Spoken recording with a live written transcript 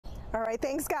All right,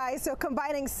 thanks guys. So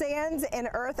combining sands and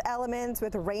earth elements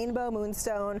with rainbow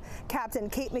moonstone, Captain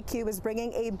Kate McCue is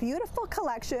bringing a beautiful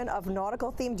collection of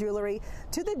nautical themed jewelry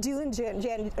to the Dune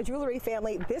jewelry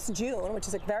family this June, which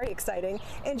is very exciting.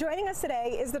 And joining us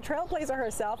today is the trailblazer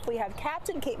herself. We have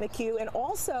Captain Kate McCue and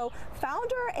also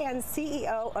founder and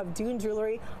CEO of Dune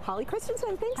Jewelry, Holly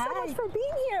Christensen. Thanks so much for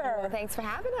being here. Well, thanks for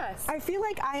having us. I feel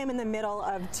like I am in the middle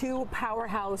of two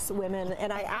powerhouse women,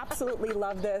 and I absolutely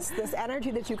love this. This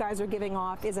energy that you guys are giving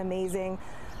off is amazing.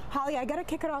 Holly, I got to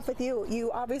kick it off with you.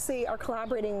 You obviously are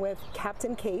collaborating with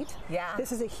Captain Kate. Yeah.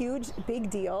 This is a huge,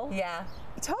 big deal. Yeah.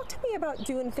 Talk to me about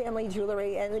Dune family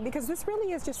jewelry, and because this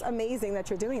really is just amazing that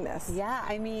you're doing this. Yeah,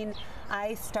 I mean,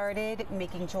 I started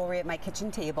making jewelry at my kitchen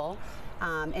table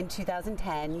in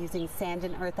 2010 using sand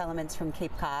and earth elements from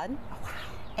Cape Cod. Oh, wow.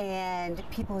 And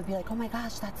people would be like, oh my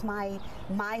gosh, that's my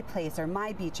place or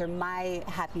my beach or my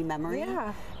happy memory.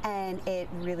 Yeah. And it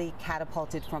really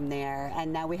catapulted from there.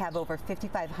 And now we have over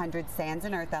 5,500 sands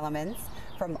and earth elements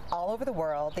from all over the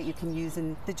world that you can use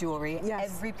in the jewelry.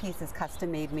 Yes. Every piece is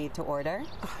custom made to order.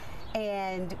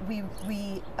 And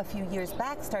we a few years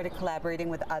back started collaborating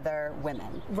with other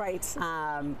women. Right.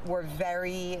 We're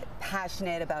very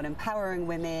passionate about empowering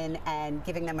women and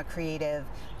giving them a creative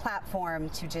platform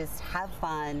to just have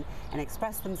fun and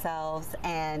express themselves.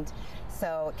 And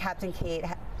so Captain Kate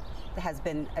has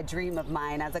been a dream of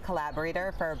mine as a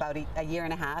collaborator for about a year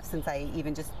and a half, since I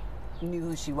even just knew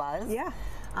who she was. Yeah.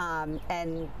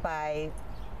 And by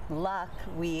luck,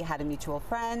 we had a mutual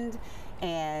friend,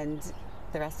 and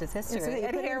the rest is history.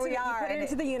 And here we are. You put it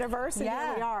into the universe, and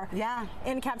here we are. Yeah.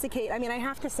 And Captain Kate, I mean, I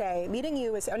have to say, meeting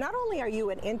you is, not only are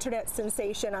you an internet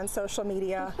sensation on social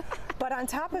media, but on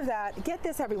top of that, get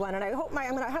this, everyone, and I hope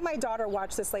I'm going to have my daughter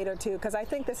watch this later too, because I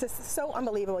think this is so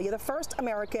unbelievable. You're the first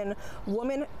American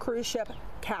woman cruise ship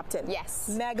captain. Yes.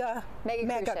 Mega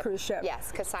cruise ship. Yes,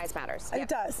 because size matters. It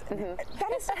does. Mm-hmm.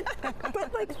 That is,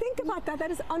 but like, think about that. That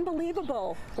is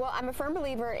unbelievable. Well, I'm a firm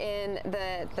believer in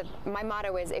my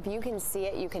motto is, if you can see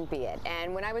it, you can be it.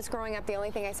 And when I was growing up, the only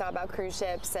thing I saw about cruise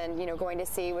ships and going to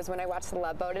sea was when I watched The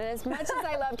Love Boat. And as much as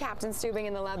I love Captain Stubing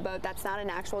in The Love Boat, that's not an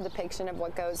actual depiction of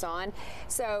what goes on.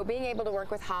 So being able to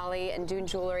work with Holly and Dune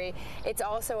Jewelry, it's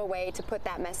also a way to put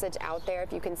that message out there.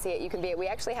 If you can see it, you can be it. We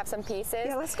actually have some pieces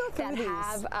let's go through that these.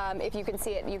 have, if you can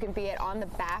see it, you can be it on the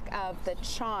back of the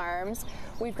charms.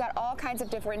 We've got all kinds of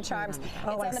different charms. It's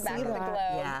on the back of the globe.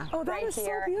 Yeah. Oh, that right is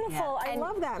here. so beautiful. Yeah. I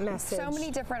love that message. So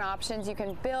many different options you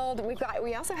can build.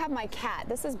 We also have my cat.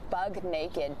 This is Bug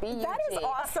Naked, B-U-G. That is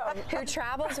awesome. Who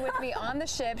travels with me on the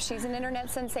ship. She's an internet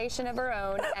sensation of her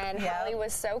own, and Holly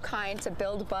was so kind to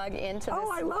build Bug into this.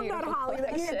 Oh, I love that, Holly,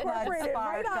 that you incorporated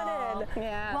right on in.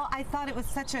 Yeah. Well, I thought it was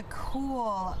such a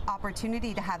cool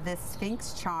opportunity to have this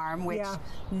Sphinx charm, which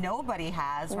nobody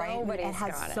has, right? Nobody's it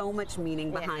has got it. so much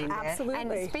meaning behind it.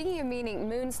 Absolutely. And speaking of meaning,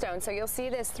 moonstone, so you'll see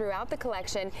this throughout the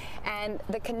collection, and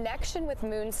the connection with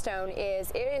moonstone is,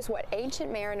 it is what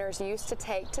ancient mariners used to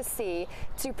take to sea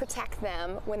to protect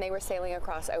them when they were sailing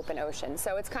across open ocean.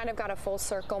 So it's kind of got a full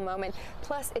circle moment.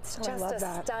 Plus, it's just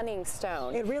a stunning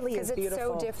stone. It really is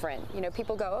beautiful. It's so different.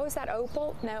 People go, oh, is that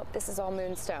opal? No, this is all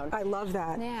moonstone. I love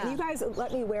that. Yeah. And you guys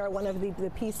let me wear one of the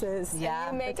pieces.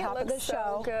 Yeah. You make it look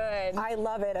so good. I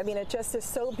love it. I mean, it just is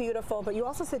so beautiful. But you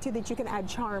also said too that you can add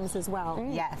charms as well.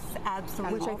 Yes,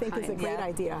 absolutely. Which I think is a great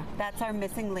idea. That's our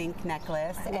missing link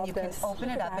necklace, and you can open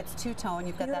it up. It's two-tone.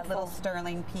 You've got that little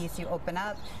sterling piece you open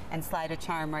up and slide a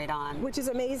charm right on. Which is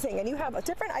amazing. And you have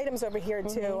different items over here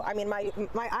too. I mean, my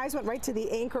eyes went right to the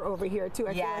anchor over here too.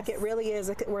 I feel like it really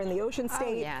is. We're in the ocean state.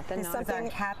 Oh, yeah. This is our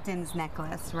captain's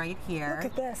necklace right here.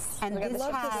 Look at this. And I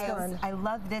love this one. I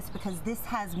love this because this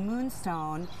has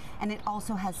moonstone, and it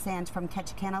also has sand from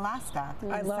Ketchikan, Alaska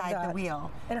inside the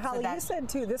wheel. And Holly, you said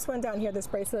too, this one down here, this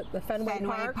bracelet, the Fenway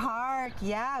Park.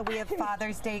 Yeah, we have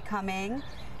Father's Day coming.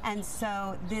 And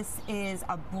so this is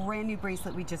a brand new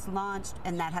bracelet we just launched,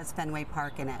 and that has Fenway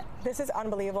Park in it. This is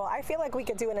unbelievable. I feel like we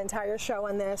could do an entire show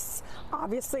on this.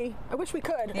 Obviously, I wish we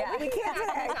could. Yeah. We can't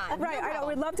today. Right, I know.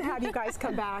 We'd love to have you guys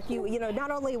come back. You know, not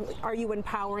only are you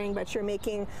empowering, but you're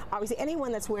making, obviously,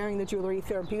 anyone that's wearing the jewelry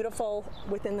feel beautiful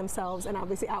within themselves and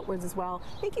obviously outwards as well.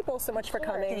 Thank you both so much for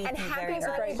coming. And happy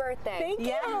early birthday. Thank you.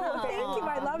 Thank you.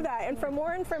 I love that. And for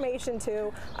more information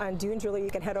too on Dune Jewelry, you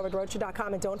can head over to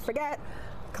RhodeShow.com, and don't forget,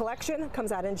 collection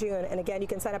comes out in June, and again, you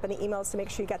can sign up in the emails to make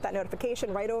sure you get that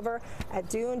notification right over at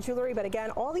Dune Jewelry. But again,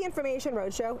 all the information,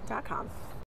 RhodeShow.com.